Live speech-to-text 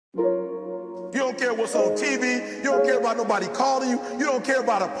You don't care what's on TV. You don't care about nobody calling you. You don't care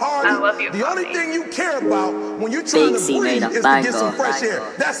about a party. I love you, the only thing you care about when you're trying to Yxng breathe is to get some fresh air.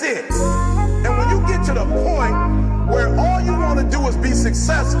 Banger. That's it. And when you get to the point where all you want to do is be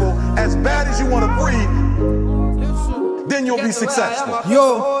successful, as bad as you want to breathe, then you'll be successful.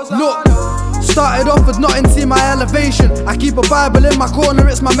 Yo, look. Started off with nothing, see my elevation. I keep a Bible in my corner,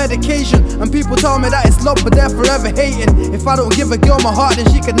 it's my medication. And people tell me that it's love, but they're forever hating. If I don't give a girl my heart, then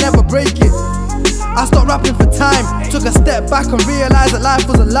she could never break it. I stopped rapping for time, took a step back and realized that life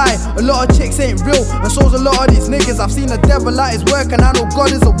was a lie. A lot of chicks ain't real, and so's a lot of these niggas. I've seen the devil at his work, and I know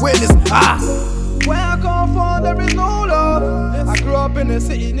God is a witness. Where I come from, there is no love. I grew up in the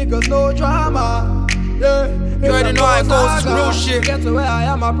city, niggas, no drama. Yeah, you already know how it goes, it's real shit. Get to where I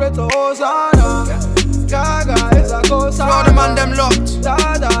am, I pray to Hosanna. Gaga, it's a ghost. All the man them locked.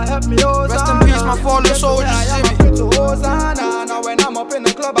 Dada, help me Hosanna. Rest in peace, my fallen soldiers. I pray to Hosanna. Now when I'm up in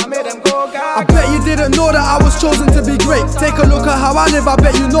the club, I made them go gaga. I bet you didn't know that I was chosen to be great. Take a look at how I live, I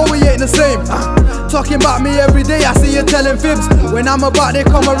bet you know we ain't the same. Talking about me every day, I see you telling fibs. When I'm about, they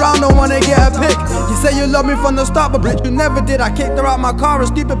come around, don't wanna get a pic. You say you love me from the start, but bitch, you never did. I kicked her out my car, a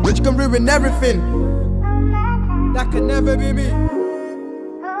stupid bitch can ruin everything. That could never be me.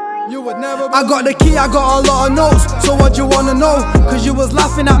 You would never be. I got the key, I got a lot of notes. So what you wanna know? Cause you was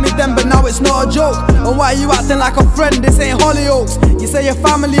laughing at me then, but now it's not a joke. And why you acting like a friend? This ain't Hollyoaks. You say you're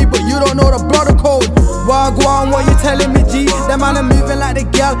family, but you don't know the brother code. Wagwan, what you telling me, G? Them man are moving like the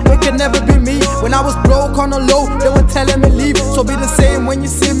gal, it could never be me. When I was broke on the low, they were telling me leave. So be the same when you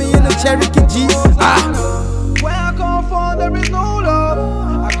see me in the Cherokee G. Where I come from, there is no love.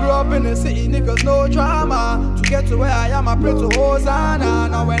 I grew up in the city, niggas, no drama. To get to where I am, I pray to Hosanna.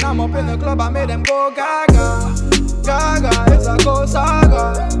 Now when I'm up in the club, I made them go gaga. Gaga, it's a ghost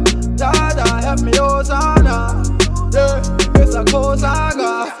saga. Dada, help me Hosanna. Yeah, it's a ghost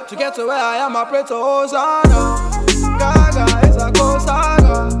saga. To get to where I am, I pray to Hosanna. Gaga, it's a ghost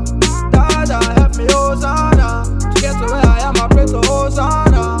saga. Dada, help me Hosanna. To get to where I am, I pray to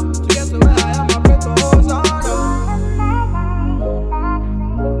Hosanna. To get to where I am, I pray to Hosanna.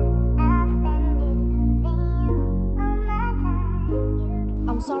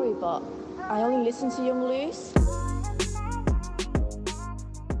 I'm sorry, but I only listen to Yxng Loose.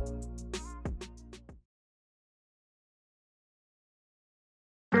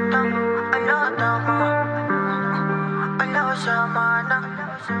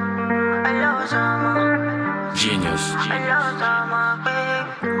 Genius.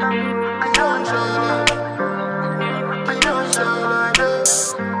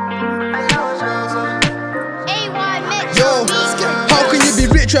 Yo, how can you be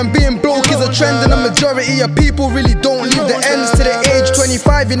rich when being broke is a trend? And the majority of people really don't leave the ends to the age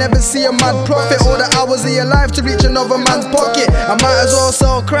 25. You never see a mad profit. All the hours of your life to reach another man's pocket. I might as well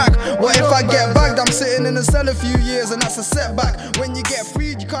sell crack. What if I get bagged? I'm sitting in the cell a few years and that's a setback. When you get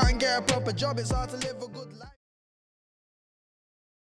freed, you can't get a proper job. It's hard to live a good life.